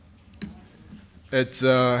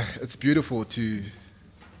It's beautiful to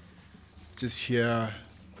just hear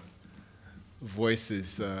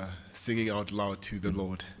voices singing out loud to the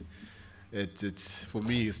Lord. It's for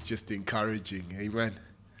me. It's just encouraging. Amen.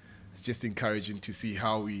 It's just encouraging to see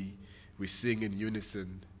how we sing in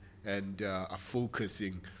unison and are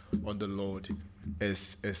focusing on the Lord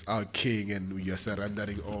as our King, and we are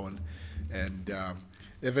surrendering all. And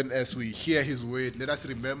even as we hear His word, let us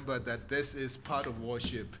remember that this is part of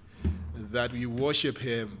worship, that we worship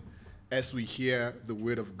Him as we hear the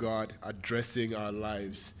word of God addressing our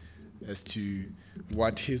lives as to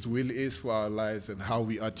what His will is for our lives and how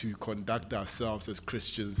we are to conduct ourselves as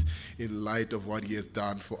Christians in light of what He has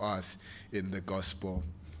done for us in the gospel.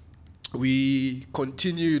 We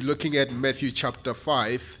continue looking at Matthew chapter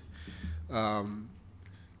 5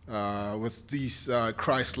 with these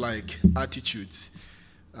Christ-like attitudes.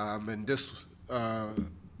 And this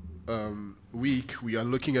week we are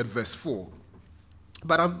looking at verse 4.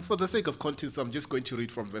 But for the sake of context, I'm just going to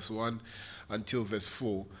read from verse 1 until verse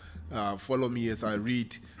 4. Follow me as I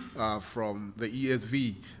read from the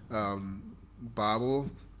ESV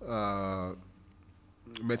Bible,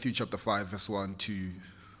 Matthew chapter 5, verse 1 to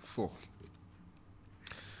 4.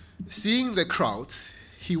 Seeing the crowds,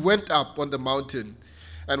 he went up on the mountain,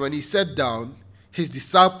 and when he sat down, his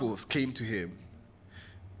disciples came to him.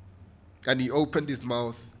 And he opened his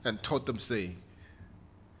mouth and taught them, saying,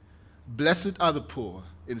 Blessed are the poor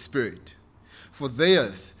in spirit, for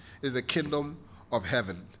theirs is the kingdom of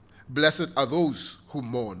heaven. Blessed are those who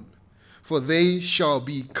mourn, for they shall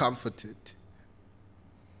be comforted.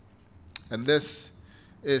 And this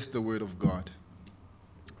is the word of God.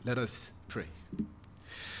 Let us pray.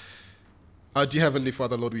 Our dear Heavenly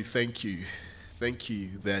Father, Lord, we thank you. Thank you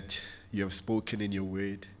that you have spoken in your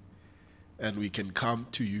word, and we can come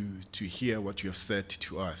to you to hear what you have said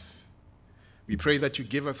to us. We pray that you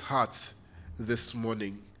give us hearts this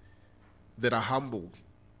morning that are humble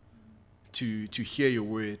to hear your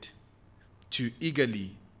word, to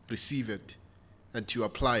eagerly receive it, and to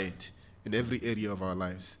apply it in every area of our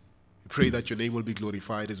lives. We pray that your name will be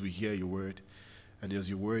glorified as we hear your word, and as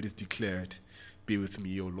your word is declared, be with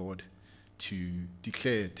me, O Lord, to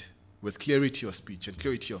declare it with clarity of speech and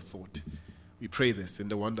clarity of thought. We pray this in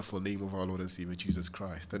the wonderful name of our Lord and Savior, Jesus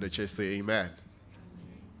Christ. And the church say amen.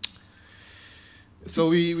 So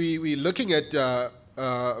we're looking at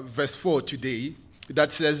verse 4 today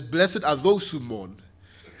that says, Blessed are those who mourn,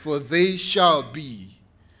 for they shall be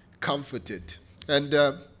comforted.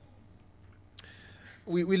 And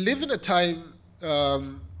we live in a time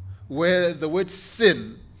where the word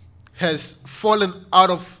sin has fallen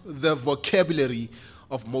out of the vocabulary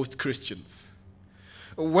of most Christians.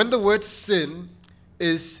 When the word sin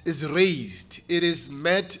is raised, it is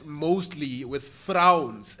met mostly with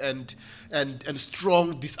frowns and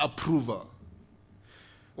strong disapproval.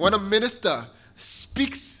 When a minister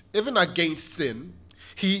speaks even against sin,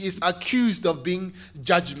 he is accused of being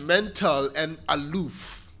judgmental and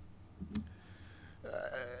aloof.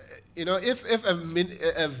 If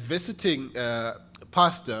a visiting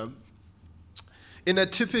pastor in a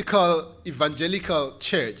typical evangelical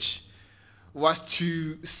church was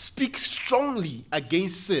to speak strongly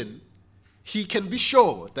against sin, he can be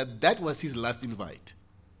sure that was his last invite.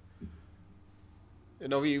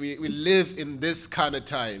 We live in this kind of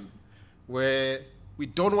time where we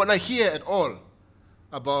don't want to hear at all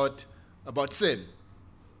about sin.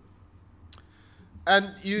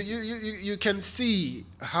 And you can see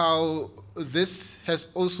how this has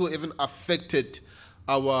also even affected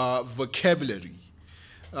our vocabulary.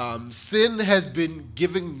 Sin has been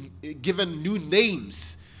given new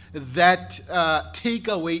names that take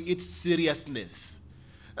away its seriousness.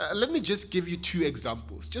 Let me just give you two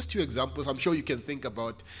examples. Just two examples. I'm sure you can think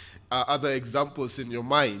about other examples in your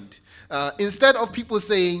mind. Instead of people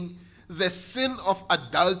saying the sin of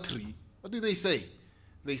adultery, what do they say?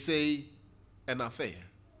 They say an affair.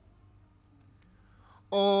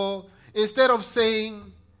 Or instead of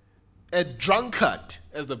saying a drunkard,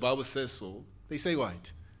 as the Bible says so, they say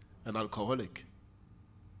what? An alcoholic.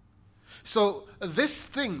 So these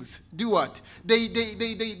things do what?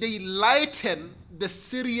 They lighten the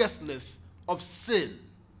seriousness of sin.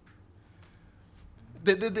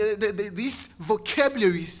 These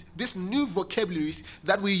vocabularies, these new vocabularies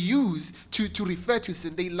that we use to refer to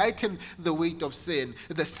sin, they lighten the weight of sin,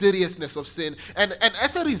 the seriousness of sin. And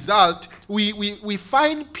as a result, we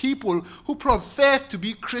find people who profess to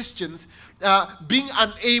be Christians being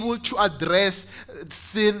unable to address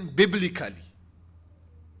sin biblically.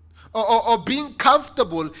 Or being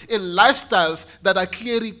comfortable in lifestyles that are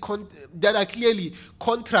clearly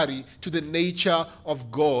contrary to the nature of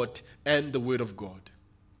God and the Word of God.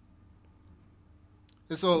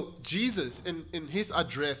 And so Jesus, in his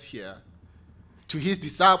address here to his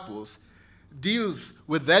disciples, deals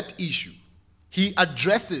with that issue. He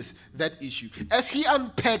addresses that issue. As he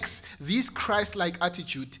unpacks this Christ-like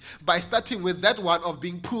attitude by starting with that one of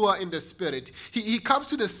being poor in the spirit, he comes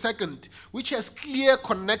to the second, which has clear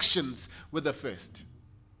connections with the first.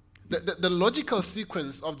 The logical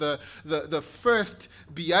sequence of the first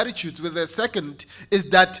Beatitudes with the second is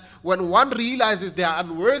that when one realizes their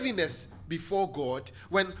unworthiness before God,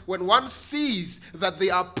 when one sees that they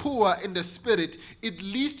are poor in the spirit, it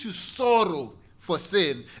leads to sorrow for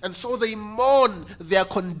sin, and so they mourn their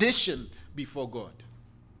condition before God.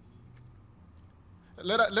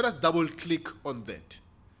 Let us double click on that.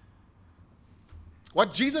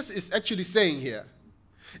 What Jesus is actually saying here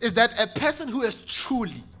is that a person who has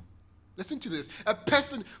truly, listen to this, a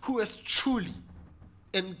person who has truly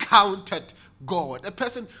encountered God, a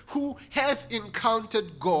person who has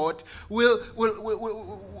encountered God will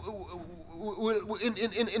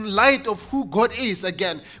in light of who God is,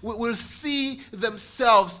 again, will see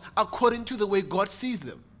themselves according to the way God sees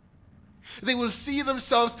them. They will see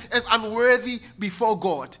themselves as unworthy before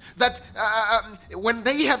God. That when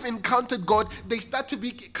they have encountered God, they start to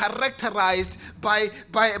be characterized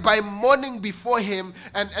by mourning before Him,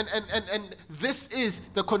 and this is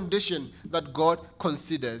the condition that God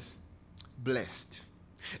considers blessed.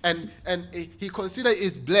 And He considers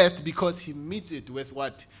it blessed because He meets it with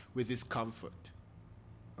what? With His comfort.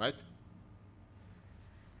 Right?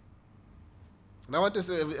 Now I want us,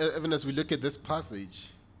 even as we look at this passage,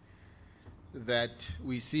 that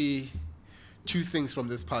we see two things from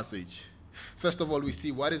this passage. First of all, we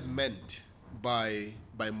see what is meant by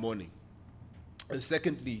mourning. And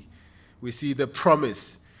secondly, we see the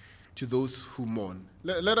promise to those who mourn.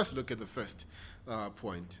 Let us look at the first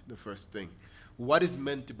point, the first thing. What is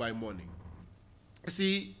meant by mourning?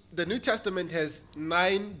 See, the New Testament has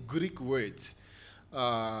 9 Greek words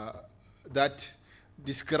that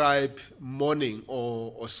describe mourning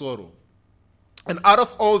or sorrow. And out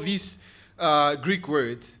of all these Greek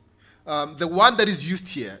words, the one that is used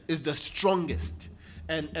here is the strongest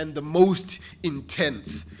and the most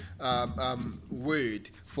intense word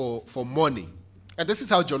for mourning. And this is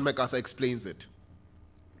how John MacArthur explains it.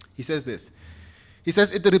 He says this. He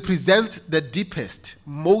says, it represents the deepest,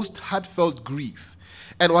 most heartfelt grief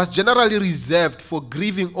and was generally reserved for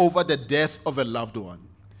grieving over the death of a loved one.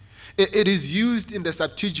 It is used in the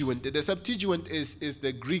Septuagint. The Septuagint is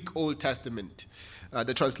the Greek Old Testament,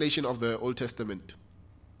 the translation of the Old Testament.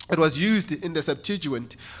 It was used in the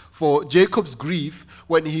Septuagint for Jacob's grief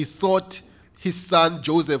when he thought his son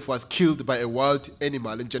Joseph was killed by a wild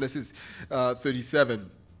animal in Genesis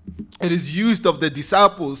 37. It is used of the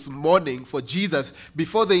disciples mourning for Jesus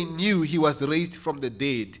before they knew he was raised from the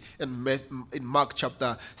dead in Mark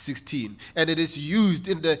chapter 16. And it is used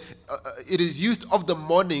of the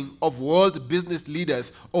mourning of world business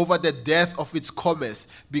leaders over the death of its commerce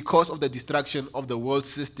because of the destruction of the world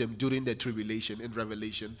system during the tribulation in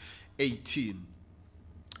Revelation 18.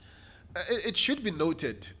 It should be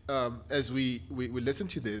noted as we listen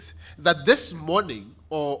to this that this mourning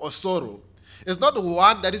or sorrow is not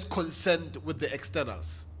one that is concerned with the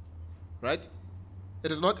externals, right?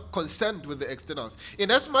 It is not concerned with the externals.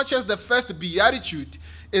 Inasmuch as the first beatitude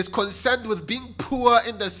is concerned with being poor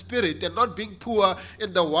in the spirit and not being poor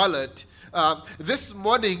in the wallet, this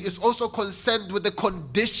mourning is also concerned with the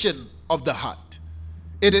condition of the heart.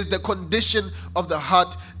 It is the condition of the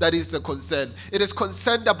heart that is the concern. It is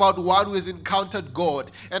concerned about one who has encountered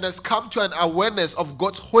God and has come to an awareness of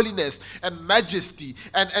God's holiness and majesty,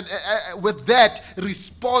 and with that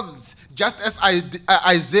responds just as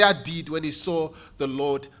Isaiah did when he saw the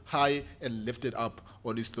Lord high and lifted up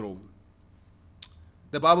on his throne.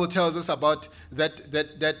 The Bible tells us about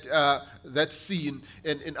that scene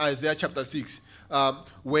in Isaiah chapter 6,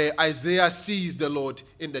 where Isaiah sees the Lord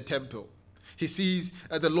in the temple. He sees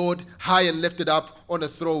the Lord high and lifted up on a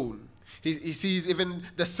throne. He sees even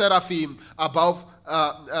the seraphim above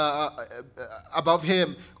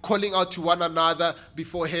him, calling out to one another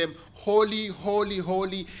before him, "Holy, holy,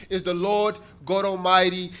 holy is the Lord God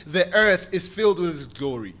Almighty. The earth is filled with His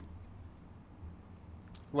glory."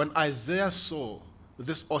 When Isaiah saw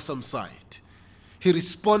this awesome sight, he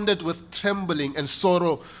responded with trembling and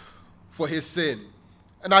sorrow for his sin.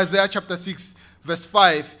 In Isaiah chapter 6, verse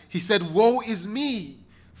 5, he said, "Woe is me,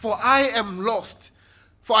 for I am lost.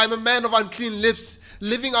 For I am a man of unclean lips,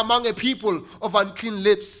 living among a people of unclean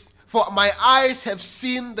lips. For my eyes have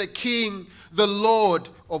seen the King, the Lord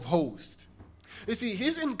of hosts." You see,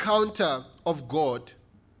 his encounter of God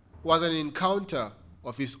was an encounter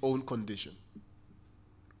of his own condition.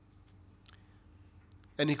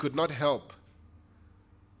 And he could not help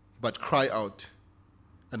but cry out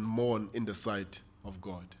and mourn in the sight of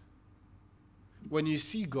God. When you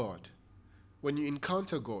see God, when you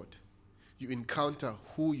encounter God, you encounter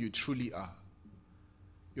who you truly are,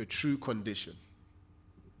 your true condition.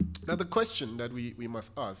 Now the question that we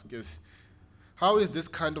must ask is, how is this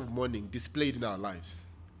kind of mourning displayed in our lives?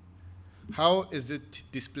 How is it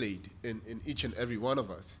displayed in each and every one of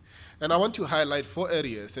us? And I want to highlight 4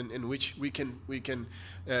 areas in which we can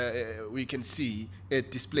see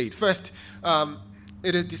it displayed. First,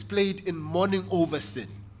 it is displayed in mourning over sin.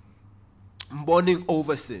 Mourning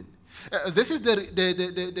over sin. This is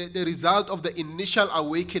the result of the initial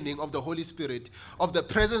awakening of the Holy Spirit, of the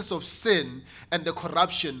presence of sin and the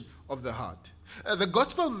corruption of the heart. The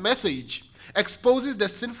gospel message exposes the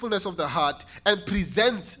sinfulness of the heart and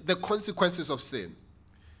presents the consequences of sin.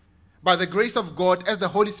 By the grace of God, as the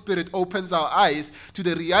Holy Spirit opens our eyes to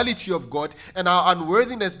the reality of God and our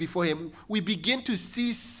unworthiness before Him, we begin to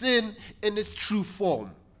see sin in its true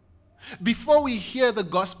form. Before we hear the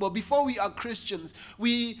gospel, before we are Christians,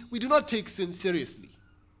 we do not take sin seriously.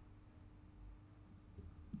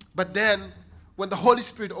 But then, when the Holy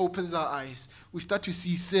Spirit opens our eyes, we start to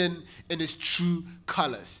see sin in its true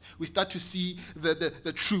colors. We start to see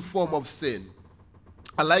the true form of sin.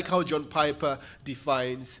 I like how John Piper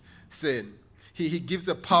defines sin. He gives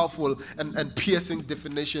a powerful and piercing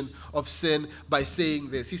definition of sin by saying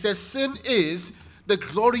this. He says, sin is the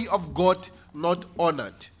glory of God not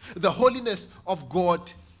honored, the holiness of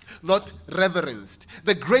God not reverenced,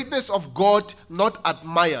 the greatness of God not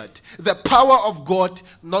admired, the power of God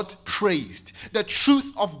not praised, the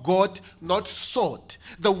truth of God not sought,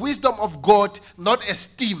 the wisdom of God not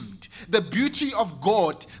esteemed, the beauty of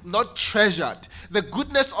God not treasured, the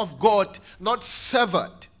goodness of God not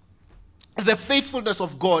savored, the faithfulness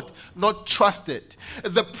of God not trusted,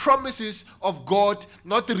 the promises of God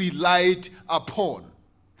not relied upon,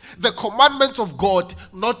 the commandments of God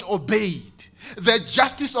not obeyed, the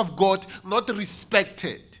justice of God not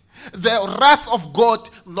respected, the wrath of God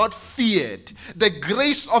not feared, the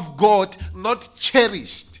grace of God not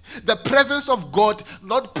cherished, the presence of God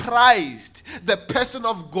not prized, the person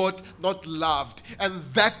of God not loved. And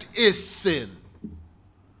that is sin.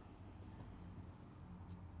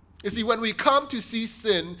 You see, when we come to see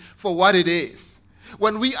sin for what it is,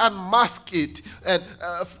 when we unmask it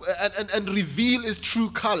and reveal its true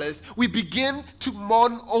colors, we begin to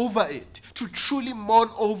mourn over it, to truly mourn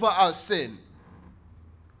over our sin.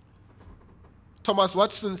 Thomas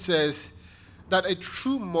Watson says that a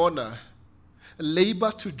true mourner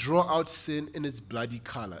labors to draw out sin in its bloody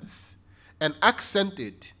colors and accent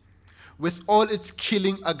it with all its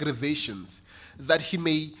killing aggravations, that he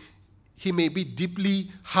may be deeply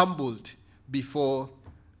humbled before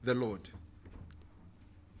the Lord.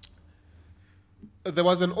 There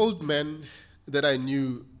was an old man that I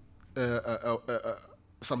knew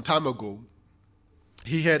some time ago.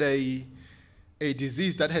 He had a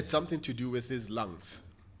disease that had something to do with his lungs.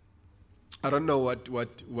 I don't know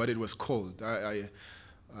what it was called. I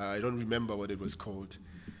don't remember what it was called.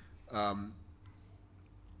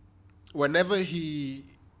 Whenever he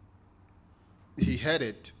had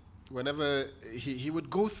it, whenever he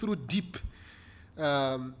would go through deep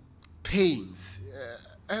pains,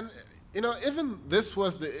 and even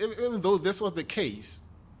though this was the case,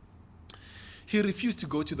 he refused to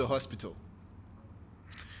go to the hospital.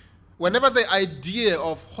 Whenever the idea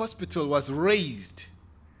of hospital was raised,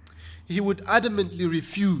 he would adamantly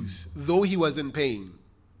refuse, though he was in pain.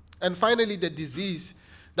 And finally, the disease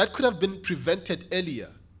that could have been prevented earlier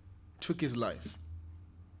took his life.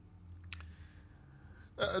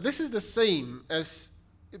 This is the same as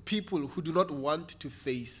people who do not want to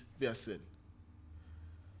face their sin.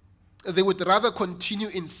 They would rather continue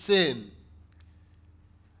in sin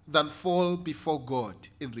than fall before God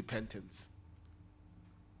in repentance.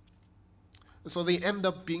 So they end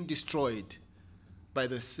up being destroyed by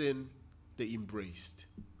the sin they embraced.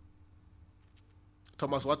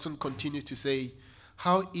 Thomas Watson continues to say,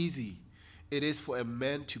 how easy it is for a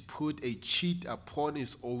man to put a cheat upon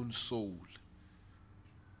his own soul,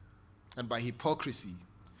 and by hypocrisy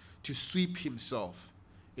to sweep himself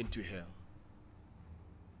into hell.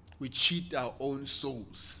 We cheat our own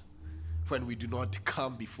souls when we do not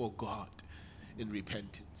come before God in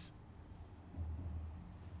repentance.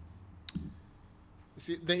 You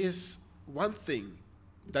see, there is one thing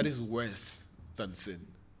that is worse than sin,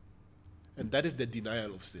 and that is the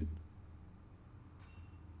denial of sin.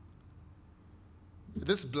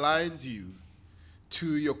 This blinds you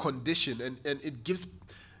to your condition, and it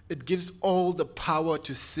gives all the power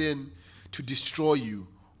to sin to destroy you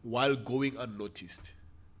while going unnoticed.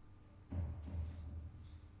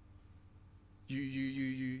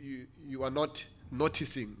 you are not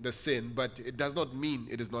noticing the sin, but it does not mean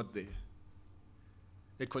it is not there.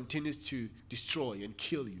 It continues to destroy and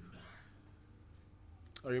kill you.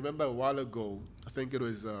 I remember a while ago, I think it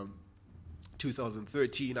was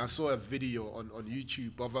 2013, I saw a video on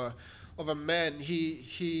YouTube of a man.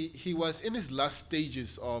 He was in his last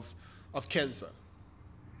stages of cancer,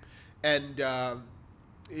 and I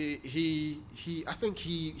think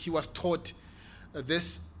he was taught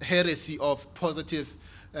this heresy of positive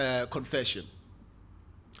confession,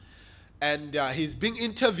 and he's being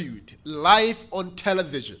interviewed live on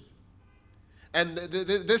television. And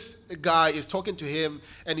this guy is talking to him,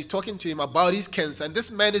 and he's talking to him about his cancer. And this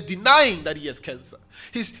man is denying that he has cancer.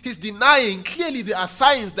 He's denying. Clearly, there are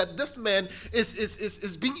signs that this man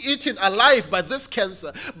is being eaten alive by this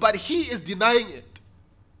cancer, but he is denying it.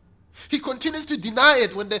 He continues to deny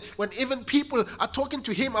it when even people are talking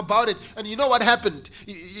to him about it. And you know what happened?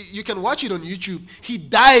 You can watch it on YouTube. He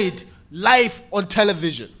died live on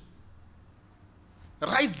television.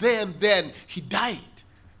 Right there and then, he died.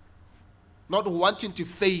 Not wanting to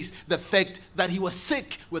face the fact that he was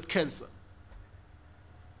sick with cancer.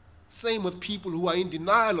 Same with people who are in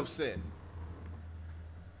denial of sin.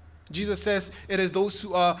 Jesus says it is those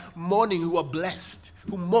who are mourning who are blessed,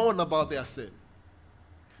 who mourn about their sin.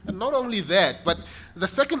 And not only that, but the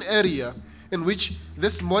second area in which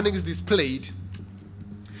this mourning is displayed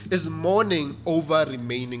is mourning over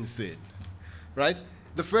remaining sin. Right?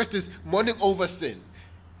 The first is mourning over sin.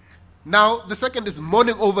 Now, the second is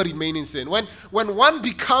mourning over remaining sin. When one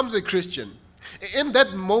becomes a Christian, in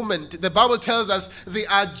that moment, the Bible tells us they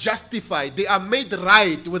are justified. They are made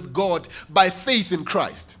right with God by faith in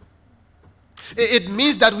Christ. It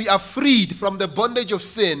means that we are freed from the bondage of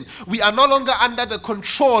sin. We are no longer under the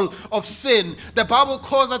control of sin. The Bible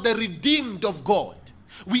calls us the redeemed of God.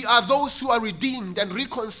 We are those who are redeemed and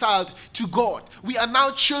reconciled to God. We are now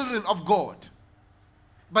children of God.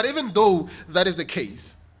 But even though that is the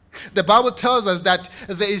case, the Bible tells us that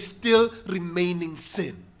there is still remaining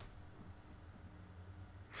sin.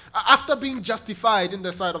 After being justified in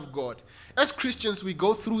the sight of God, as Christians, we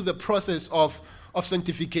go through the process of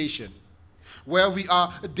sanctification, where we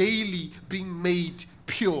are daily being made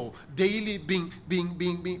pure, daily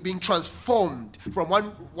being transformed from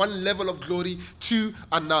one level of glory to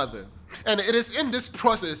another. And it is in this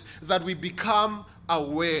process that we become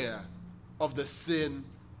aware of the sin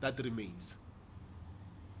that remains.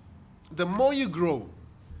 The more you grow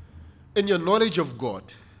in your knowledge of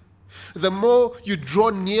God, the more you draw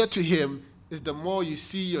near to Him, is the more you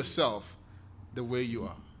see yourself the way you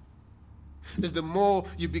are. Is the more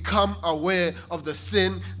you become aware of the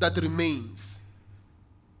sin that remains.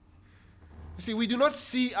 You see, we do not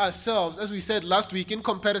see ourselves, as we said last week, in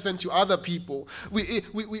comparison to other people.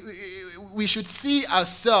 We should see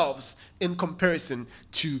ourselves in comparison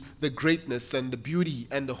to the greatness and the beauty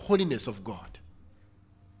and the holiness of God.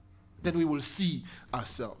 Then we will see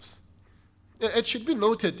ourselves. It should be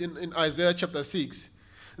noted in Isaiah chapter 6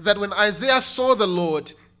 that when Isaiah saw the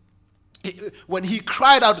Lord, when he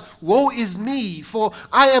cried out, "Woe is me, for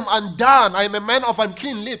I am undone, I am a man of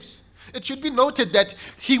unclean lips," it should be noted that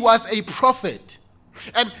he was a prophet.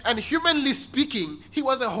 And humanly speaking, he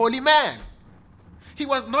was a holy man. He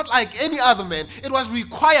was not like any other man. It was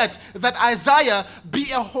required that Isaiah be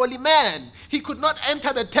a holy man. He could not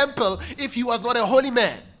enter the temple if he was not a holy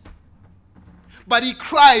man. But he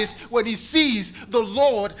cries when he sees the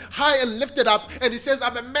Lord high and lifted up, and he says,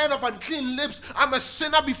 "I'm a man of unclean lips. I'm a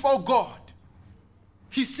sinner before God."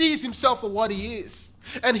 He sees himself for what he is,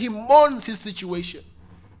 and he mourns his situation.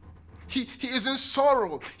 He is in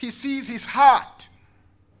sorrow. He sees his heart.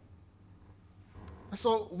 And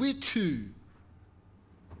so we too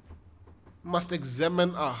must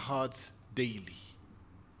examine our hearts daily.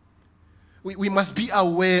 We must be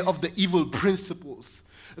aware of the evil principles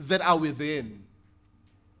that are within.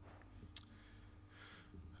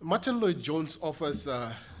 Martin Lloyd-Jones offers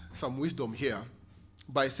some wisdom here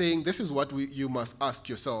by saying this is what you must ask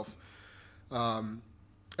yourself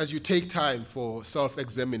as you take time for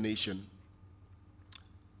self-examination.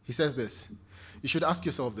 He says this: you should ask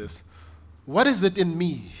yourself this: what is it in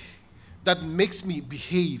me that makes me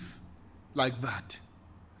behave like that?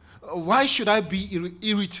 Why should I be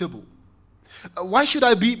irritable? Why should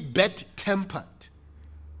I be bad-tempered?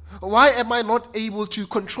 Why am I not able to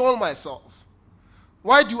control myself?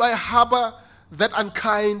 Why do I harbor that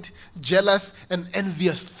unkind, jealous, and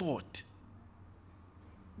envious thought?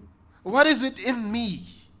 What is it in me?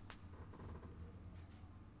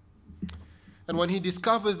 And when he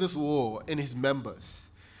discovers this war in his members,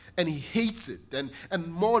 and he hates it and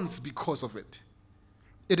mourns because of it,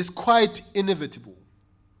 it is quite inevitable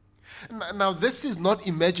Now, this is not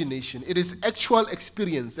imagination. It is actual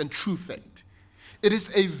experience and true fact. It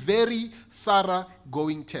is a very thorough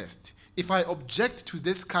going test. If I object to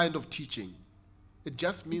this kind of teaching, it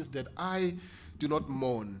just means that I do not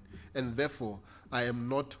mourn, and therefore I am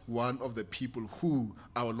not one of the people who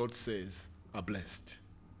our Lord says are blessed.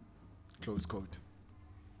 Close quote.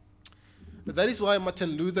 That is why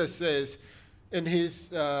Martin Luther says in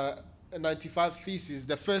his 95 Theses,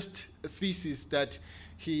 the first thesis that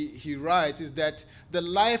he writes is that the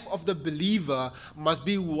life of the believer must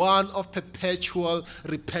be one of perpetual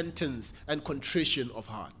repentance and contrition of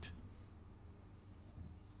heart.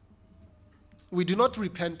 We do not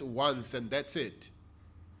repent once and that's it.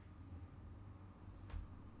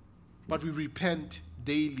 But we repent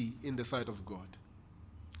daily in the sight of God.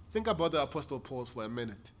 Think about the Apostle Paul for a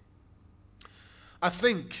minute. I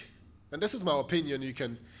think, and this is my opinion, you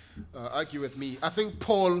can argue with me, I think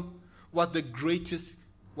Paul was the greatest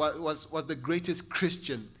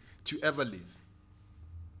Christian to ever live.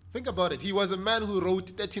 Think about it. He was a man who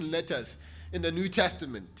wrote 13 letters in the New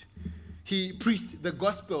Testament. He preached the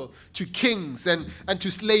gospel to kings and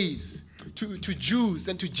to slaves, to Jews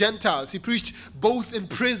and to Gentiles. He preached both in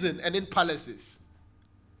prison and in palaces.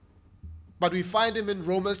 But we find him in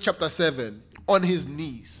Romans chapter 7 on his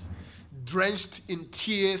knees, drenched in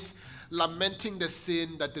tears, lamenting the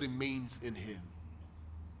sin that remains in him.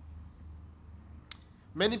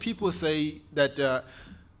 Many people say that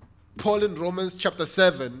Paul in Romans chapter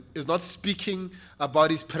 7 is not speaking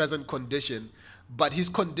about his present condition, but his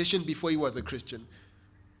condition before he was a Christian.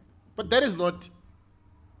 But that is not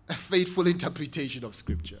a faithful interpretation of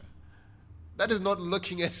Scripture. That is not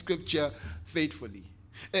looking at Scripture faithfully.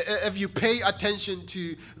 If you pay attention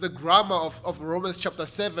to the grammar of Romans chapter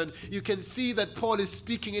 7, you can see that Paul is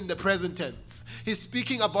speaking in the present tense. He's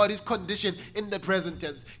speaking about his condition in the present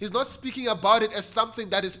tense. He's not speaking about it as something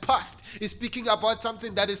that is past. He's speaking about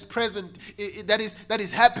something that is present, that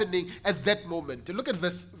is happening at that moment. Look at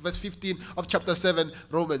verse 15 of chapter 7,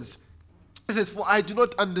 Romans. It says, "For I do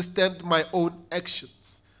not understand my own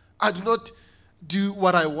actions. I do not do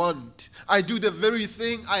what I want. I do the very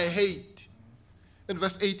thing I hate." In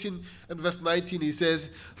verse 18 and verse 19 he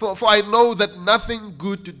says, For I know that nothing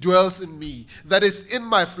good dwells in me, that is in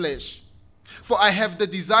my flesh. For I have the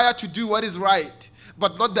desire to do what is right,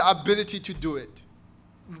 but not the ability to do it.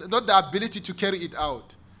 Not the ability to carry it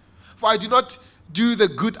out. For I do not do the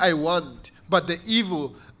good I want, but the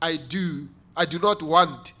evil I do not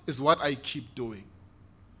want is what I keep doing.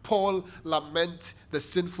 Paul laments the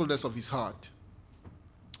sinfulness of his heart.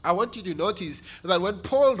 I want you to notice that when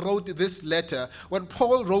Paul wrote this letter, when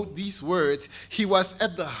Paul wrote these words, he was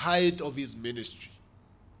at the height of his ministry.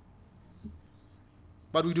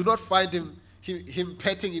 But we do not find him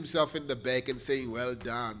patting himself in the back and saying, "Well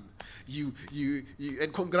done," you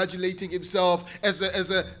and congratulating himself as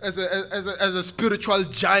a spiritual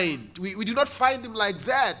giant. We do not find him like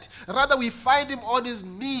that. Rather, we find him on his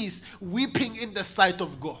knees, weeping in the sight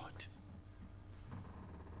of God.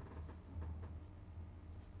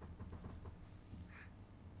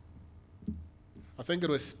 I think it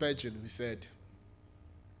was Spurgeon who said,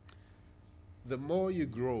 "The more you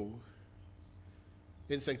grow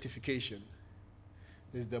in sanctification,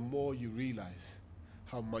 is the more you realize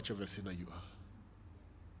how much of a sinner you are."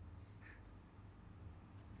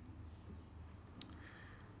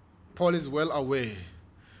 Paul is well aware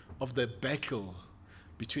of the battle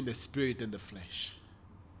between the spirit and the flesh.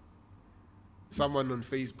 Someone on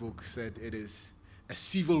Facebook said it is a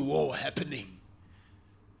civil war happening.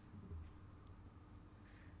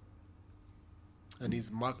 And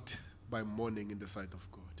he's marked by mourning in the sight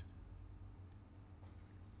of God.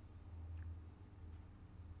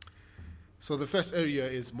 So the first area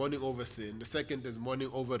is mourning over sin. The second is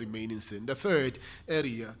mourning over remaining sin. The third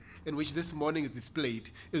area in which this mourning is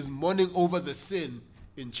displayed is mourning over the sin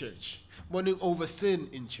in church. Mourning over sin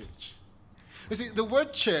in church. You see, the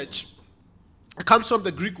word church comes from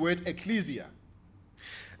the Greek word ecclesia.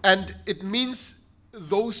 And it means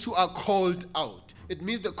those who are called out. It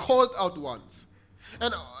means the called out ones.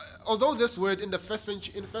 And although this word in first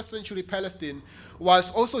century Palestine was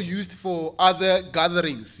also used for other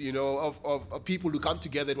gatherings, of people who come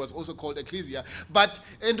together, it was also called ecclesia. But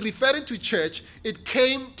in referring to church, it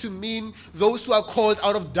came to mean those who are called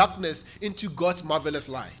out of darkness into God's marvelous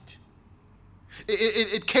light.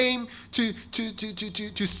 It came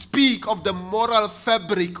to speak of the moral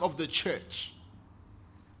fabric of the church.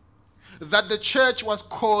 That the church was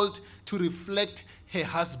called to reflect her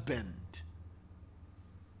husband.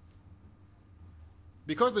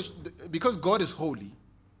 Because God is holy,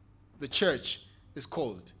 the church is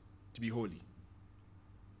called to be holy.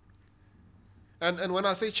 And when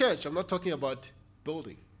I say church, I'm not talking about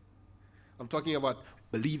building. I'm talking about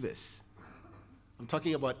believers. I'm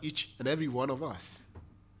talking about each and every one of us.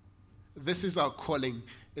 This is our calling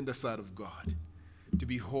in the sight of God, to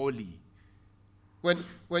be holy.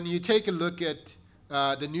 When you take a look at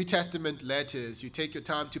the New Testament letters, you take your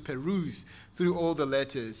time to peruse through all the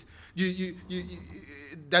letters you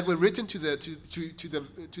that were written to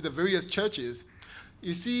the various churches,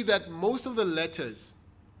 you see that most of the letters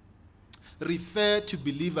refer to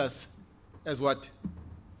believers as what?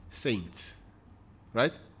 Saints.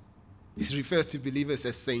 Right? It refers to believers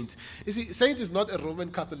as saints. You see, saint is not a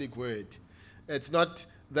Roman Catholic word. It's not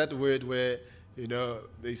that word where,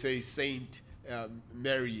 they say Saint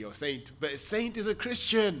Mary or saint. But saint is a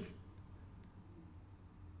Christian.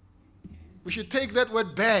 We should take that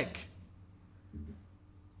word back.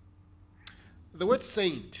 The word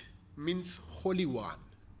saint means holy one.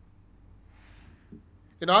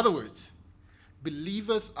 In other words,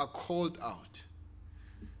 believers are called out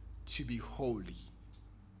to be holy.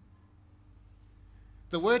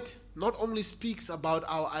 The word not only speaks about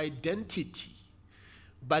our identity,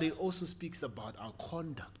 but it also speaks about our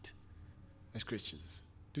conduct as Christians.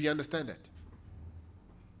 Do you understand that?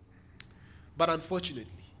 But unfortunately,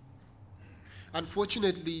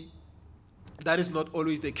 that is not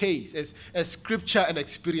always the case, as Scripture and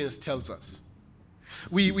experience tells us.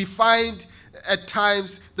 We find at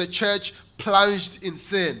times the church plunged in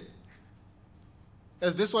sin,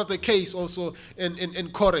 as this was the case also in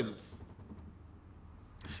Corinth.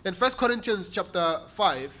 In 1 Corinthians chapter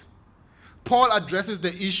 5, Paul addresses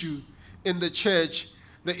the issue in the church,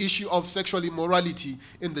 the issue of sexual immorality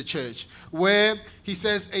in the church, where he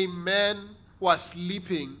says a man was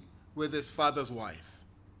sleeping with his father's wife.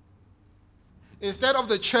 Instead of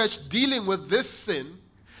the church dealing with this sin,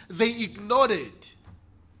 they ignored it.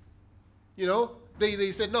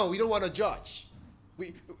 They said, no, we don't want to judge.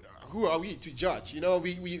 Who are we to judge?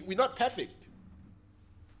 We're not perfect.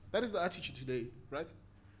 That is the attitude today, right?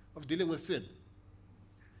 Of dealing with sin.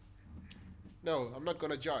 No, I'm not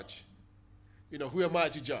going to judge. Who am I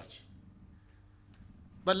to judge?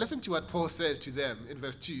 But listen to what Paul says to them in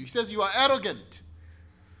verse 2. He says, you are arrogant.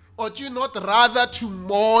 Ought you not rather to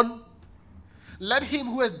mourn? Let him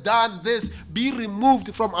who has done this be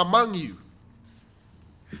removed from among you.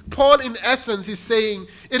 Paul, in essence, is saying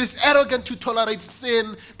it is arrogant to tolerate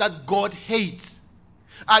sin that God hates.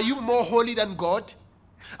 Are you more holy than God?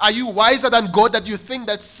 Are you wiser than God that you think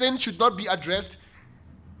that sin should not be addressed?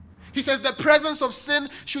 He says the presence of sin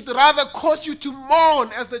should rather cause you to mourn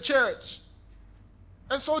as the church.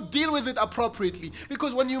 And so deal with it appropriately.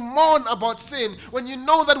 Because when you mourn about sin, when you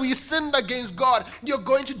know that we sinned against God, you're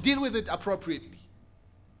going to deal with it appropriately.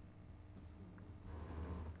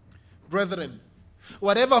 Brethren,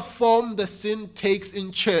 whatever form the sin takes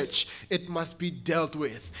in church, it must be dealt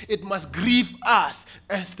with. It must grieve us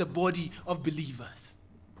as the body of believers.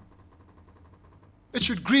 It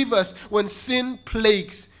should grieve us when sin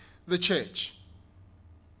plagues the church.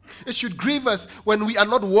 It should grieve us when we are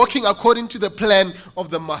not walking according to the plan of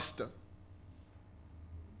the Master.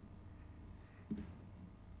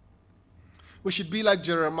 We should be like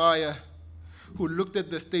Jeremiah, who looked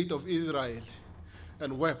at the state of Israel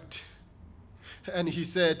and wept. And he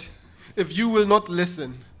said, if you will not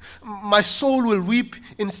listen, my soul will weep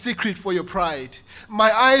in secret for your pride.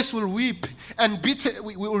 My eyes will weep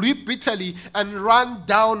will weep bitterly and run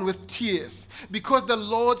down with tears, because the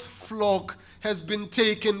Lord's flock has been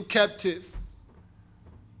taken captive.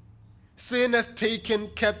 Sin has taken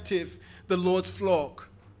captive the Lord's flock.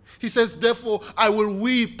 He says, therefore, I will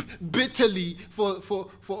weep bitterly for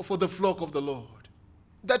the flock of the Lord.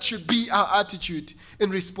 That should be our attitude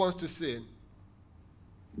in response to sin.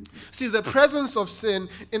 See, the presence of sin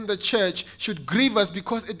in the church should grieve us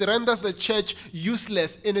because it renders the church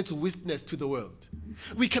useless in its witness to the world.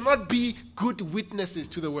 We cannot be good witnesses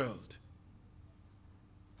to the world.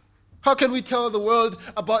 How can we tell the world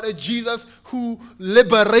about a Jesus who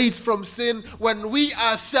liberates from sin when we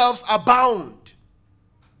ourselves are bound?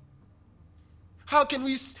 How can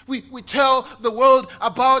we tell the world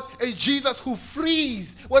about a Jesus who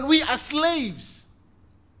frees when we are slaves?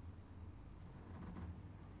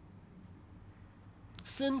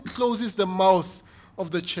 Sin closes the mouth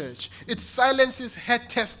of the church. It silences her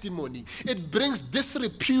testimony. It brings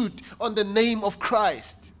disrepute on the name of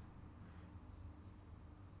Christ.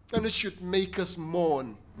 And it should make us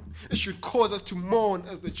mourn. It should cause us to mourn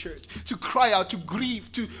as the church, to cry out, to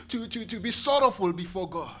grieve, to be sorrowful before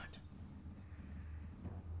God.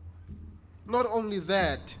 Not only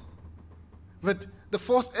that, but the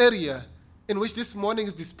fourth area in which this mourning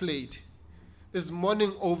is displayed is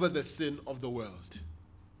mourning over the sin of the world.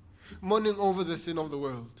 mourning over the sin of the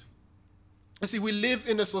world. You see, we live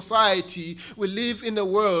in a society, we live in a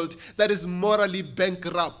world that is morally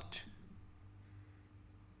bankrupt,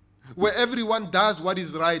 where everyone does what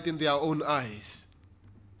is right in their own eyes.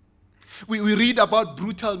 We read about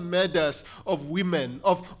brutal murders of women,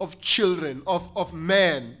 of children, of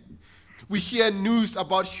men. We hear news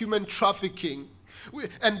about human trafficking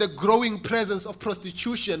and the growing presence of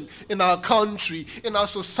prostitution in our country, in our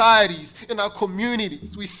societies, in our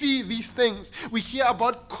communities. We see these things. We hear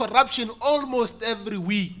about corruption almost every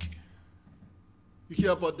week. You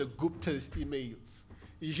hear about the Gupta's emails.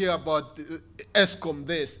 You hear about ESCOM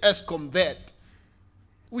this, ESCOM that.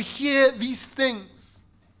 We hear these things.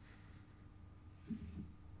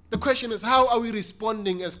 The question is, how are we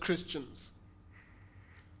responding as Christians?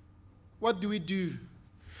 What do we do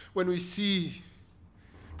when we see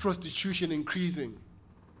prostitution increasing?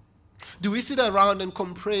 Do we sit around and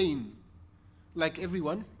complain like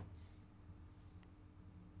everyone?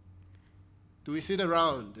 Do we sit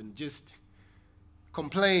around and just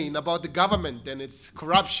complain about the government and its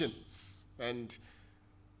corruptions? And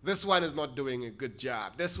this one is not doing a good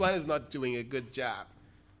job. This one is not doing a good job.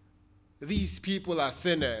 These people are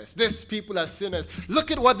sinners. These people are sinners.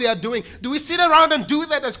 Look at what they are doing. Do we sit around and do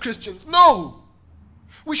that as Christians? No.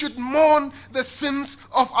 We should mourn the sins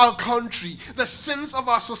of our country, the sins of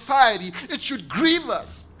our society. It should grieve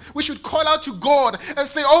us. We should call out to God and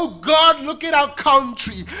say, oh God, look at our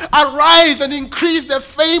country. Arise and increase the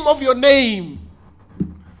fame of your name.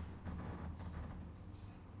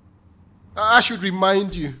 I should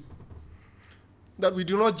remind you that we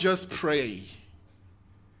do not just pray.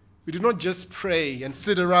 We do not just pray and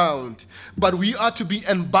sit around, but we are to be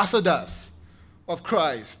ambassadors of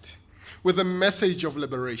Christ with a message of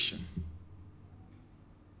liberation.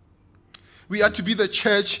 We are to be the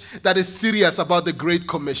church that is serious about the Great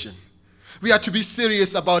Commission. We are to be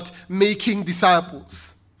serious about making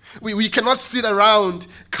disciples. We cannot sit around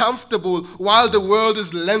comfortable while the world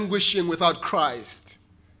is languishing without Christ.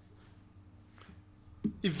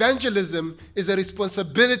 Evangelism is a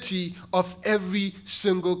responsibility of every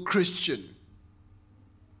single Christian.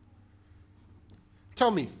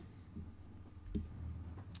 Tell me,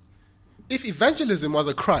 if evangelism was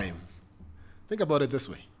a crime, think about it this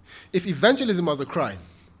way. If evangelism was a crime,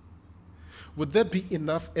 would there be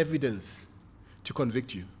enough evidence to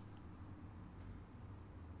convict you?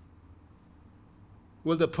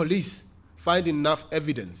 Will the police find enough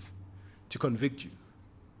evidence to convict you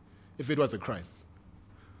if it was a crime?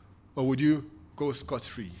 Or would you go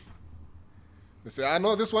scot-free? They say, I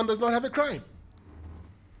know this one does not have a crime.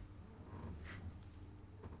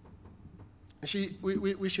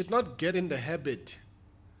 We should not get in the habit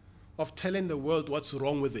of telling the world what's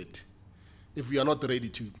wrong with it if we are not ready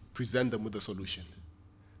to present them with a solution.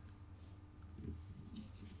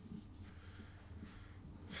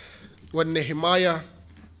 When Nehemiah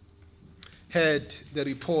heard the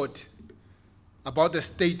report about the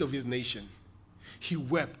state of his nation, he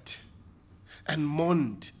wept and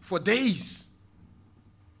mourned for days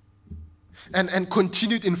and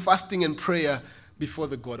continued in fasting and prayer before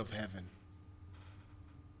the God of heaven.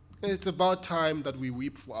 And it's about time that we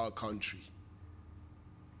weep for our country.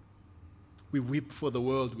 We weep for the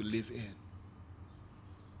world we live in.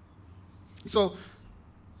 So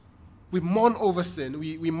we mourn over sin.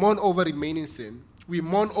 We mourn over remaining sin. We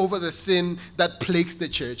mourn over the sin that plagues the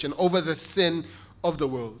church and over the sin of the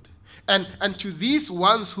world. And to these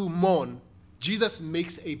ones who mourn, Jesus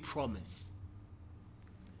makes a promise.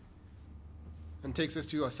 And takes us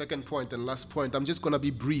to our second point and last point. I'm just going to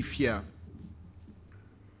be brief here.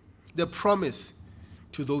 The promise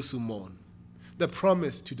to those who mourn. The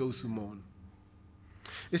promise to those who mourn.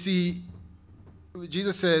 You see,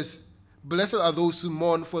 Jesus says, blessed are those who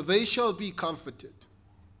mourn, for they shall be comforted.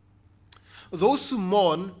 Those who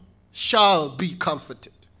mourn shall be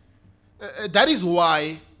comforted. That is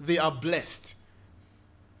why they are blessed.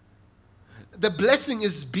 The blessing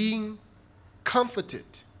is being comforted.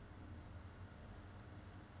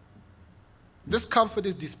 This comfort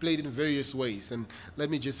is displayed in various ways, and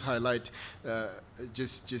let me just highlight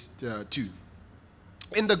two.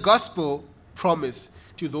 In the gospel promise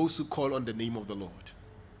to those who call on the name of the Lord.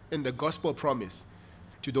 In the gospel promise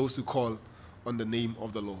to those who call on the name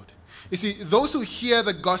of the Lord. You see, those who hear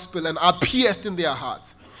the gospel and are pierced in their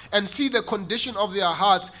hearts and see the condition of their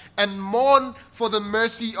hearts and mourn for the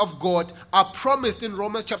mercy of God are promised in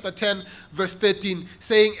Romans chapter 10, verse 13,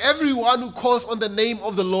 saying, everyone who calls on the name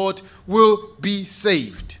of the Lord will be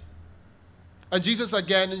saved. And Jesus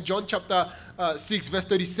again in John chapter 6, verse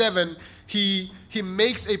 37, he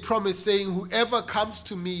makes a promise saying, whoever comes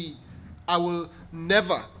to me, I will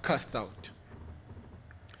never cast out.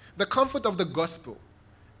 The comfort of the gospel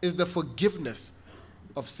is the forgiveness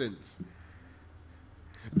of sins.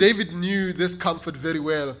 David knew this comfort very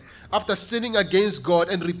well. After sinning against God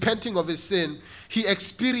and repenting of his sin, he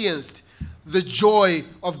experienced the joy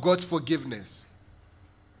of God's forgiveness.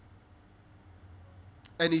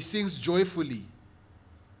 And he sings joyfully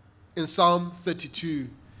in Psalm 32,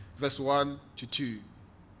 verse 1 to 2.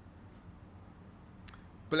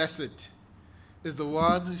 Blessed is the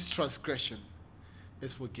one whose transgression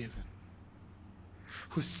is forgiven,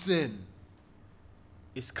 whose sin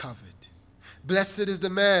is covered. Blessed is the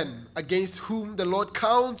man against whom the Lord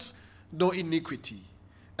counts no iniquity,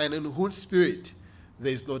 and in whose spirit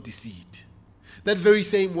there is no deceit. That very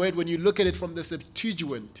same word, when you look at it from the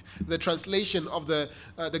Septuagint, the translation of the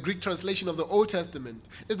Greek translation of the Old Testament,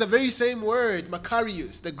 is the very same word,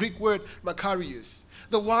 Makarios, the Greek word Makarios.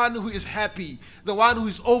 The one who is happy, the one who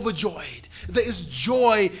is overjoyed. There is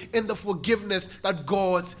joy in the forgiveness that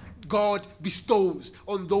God bestows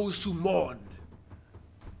on those who mourn.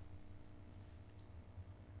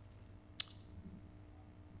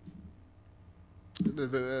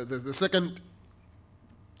 The second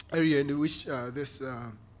area in which this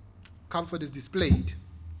comfort is displayed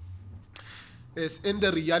is in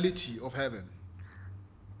the reality of heaven.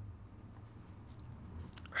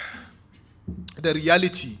 The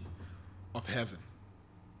reality of heaven.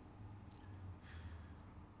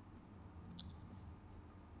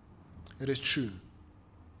 It is true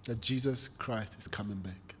that Jesus Christ is coming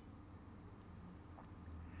back,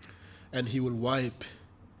 and he will wipe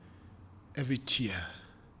every tear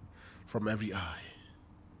from every eye.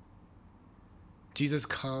 Jesus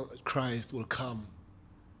Christ will come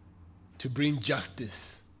to bring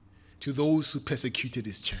justice to those who persecuted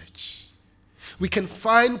his church. We can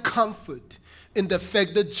find comfort in the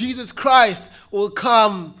fact that Jesus Christ will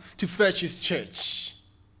come to fetch his church.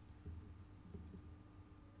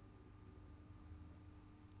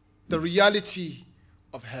 The reality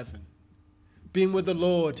of heaven, being with the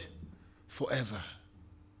Lord forever.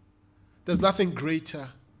 There's nothing greater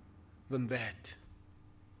than that.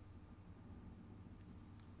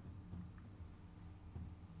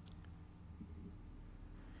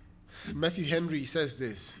 Matthew Henry says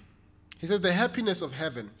this. He says, the happiness of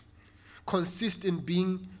heaven consists in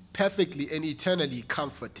being perfectly and eternally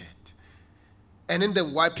comforted, and in the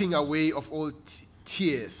wiping away of all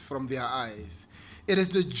tears from their eyes. It is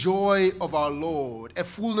the joy of our Lord, a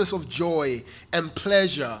fullness of joy and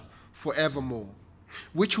pleasure forevermore,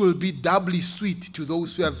 which will be doubly sweet to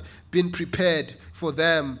those who have been prepared for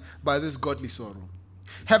them by this godly sorrow.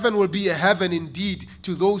 Heaven will be a heaven indeed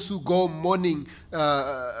to those who go mourning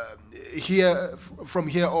from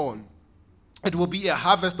here on. It will be a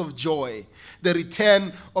harvest of joy, the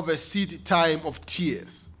return of a seed time of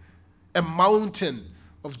tears, a mountain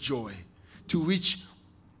of joy to which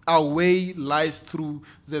our way lies through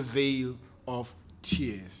the veil of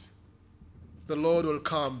tears. The Lord will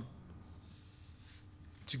come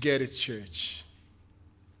to get his church.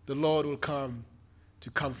 The Lord will come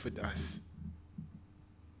to comfort us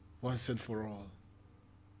once and for all.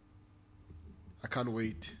 I can't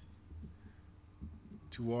wait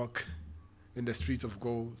to walk in the streets of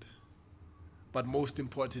gold. But most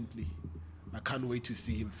importantly, I can't wait to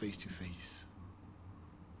see him face to face.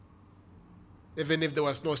 Even if there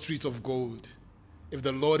was no streets of gold, if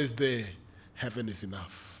the Lord is there, heaven is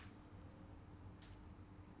enough.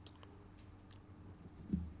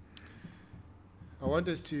 I want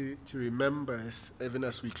us to remember, even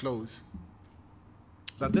as we close,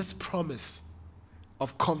 that this promise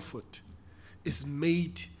of comfort is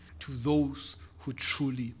made to those who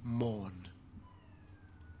truly mourn.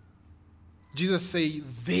 Jesus said,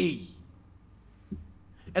 they,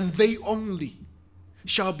 and they only,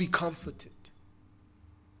 shall be comforted.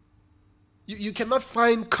 You cannot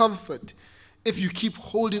find comfort if you keep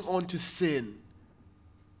holding on to sin,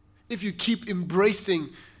 if you keep embracing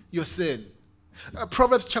your sin.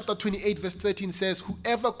 Proverbs chapter 28 verse 13 says,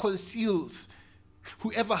 whoever conceals,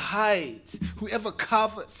 whoever hides, whoever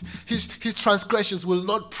covers his transgressions will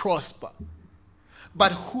not prosper.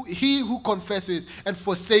 But he who confesses and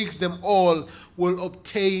forsakes them all will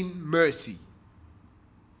obtain mercy.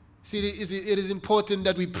 See, it is important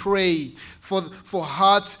that we pray for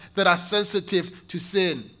hearts that are sensitive to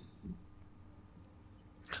sin.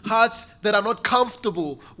 Hearts that are not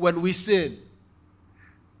comfortable when we sin.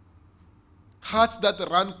 Hearts that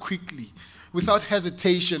run quickly, without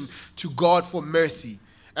hesitation, to God for mercy.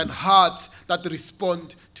 And hearts that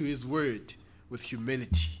respond to his word with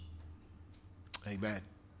humility. Amen.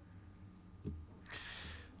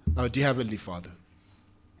 Our dear Heavenly Father,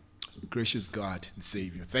 gracious God and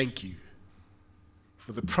Savior, thank you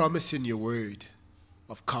for the promise in your word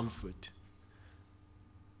of comfort.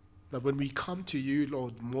 That when we come to you,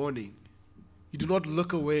 Lord, mourning, you do not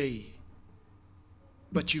look away,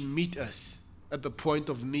 but you meet us at the point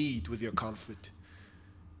of need with your comfort.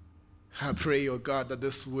 I pray, oh God, that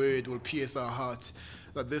this word will pierce our hearts,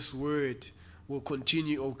 that this word will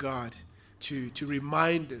continue, oh God, to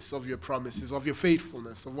remind us of your promises, of your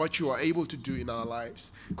faithfulness, of what you are able to do in our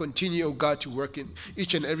lives. Continue, oh God, to work in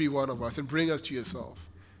each and every one of us and bring us to yourself.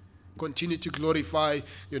 Continue to glorify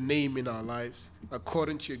your name in our lives,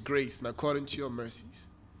 according to your grace and according to your mercies.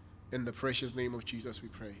 In the precious name of Jesus we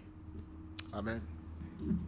pray. Amen.